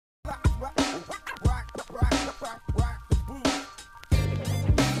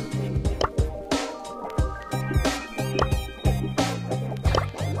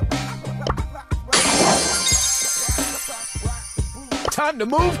Time to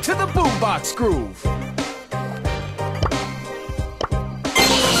move to the boombox groove.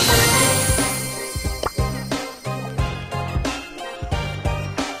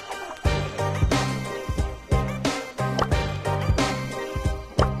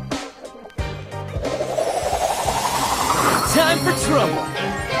 Time for trouble.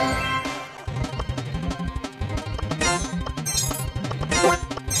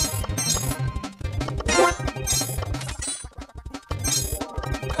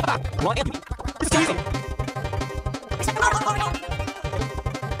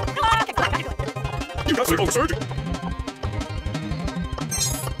 You got to surgery.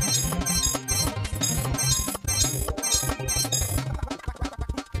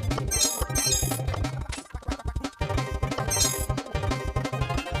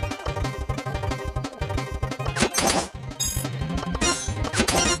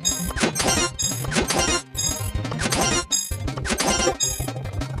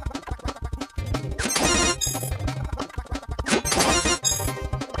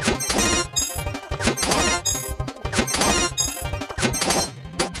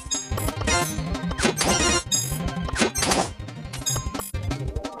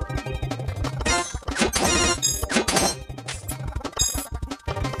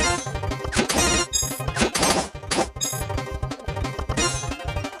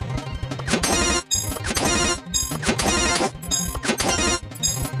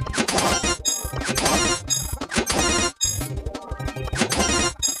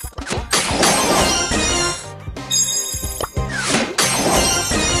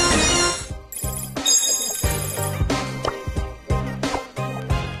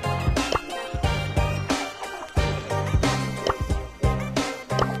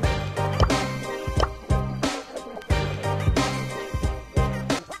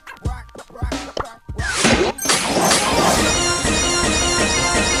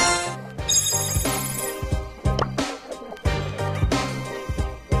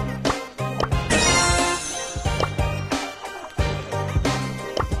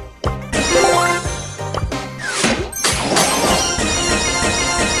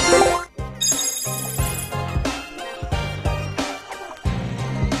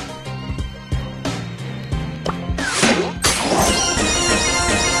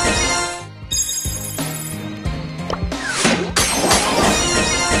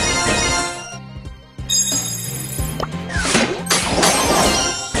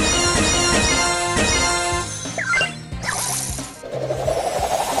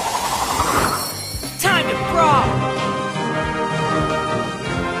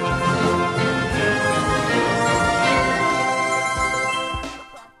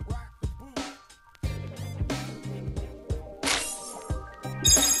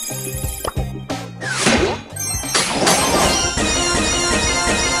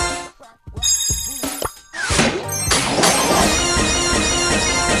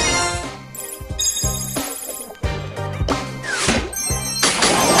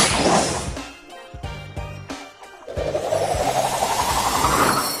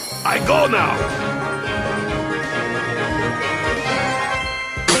 Go now!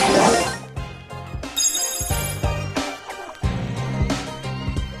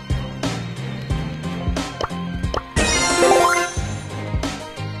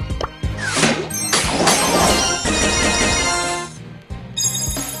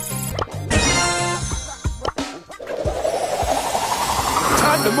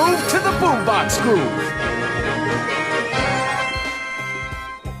 Time to move to the boombox groove.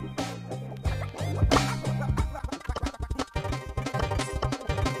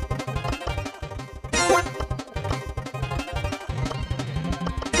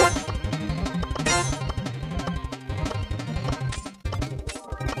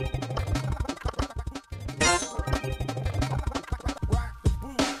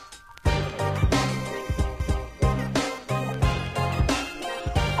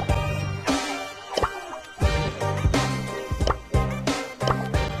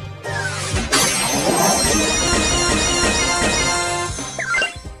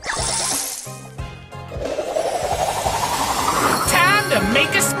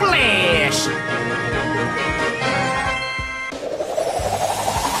 Make a splash!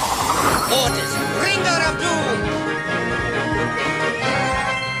 Orders, bringer of doom!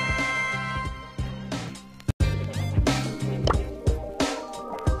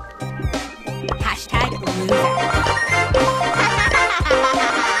 Hashtag loser.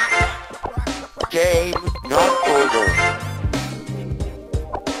 Game not over.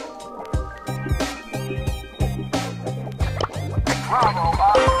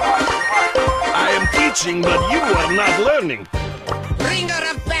 I am teaching, but you are not learning. Bring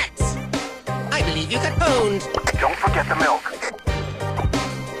You got pwned. Don't forget the milk.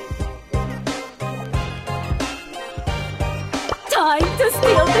 Time to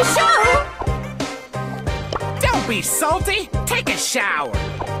steal the show! Don't be salty. Take a shower.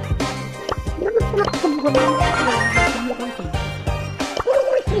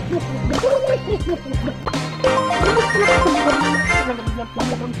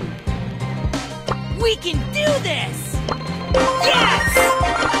 We can do this! Yes!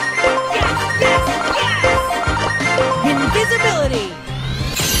 Yes, yes, yes! Invisibility!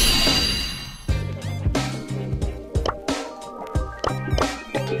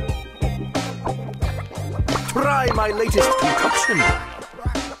 Try my latest concoction.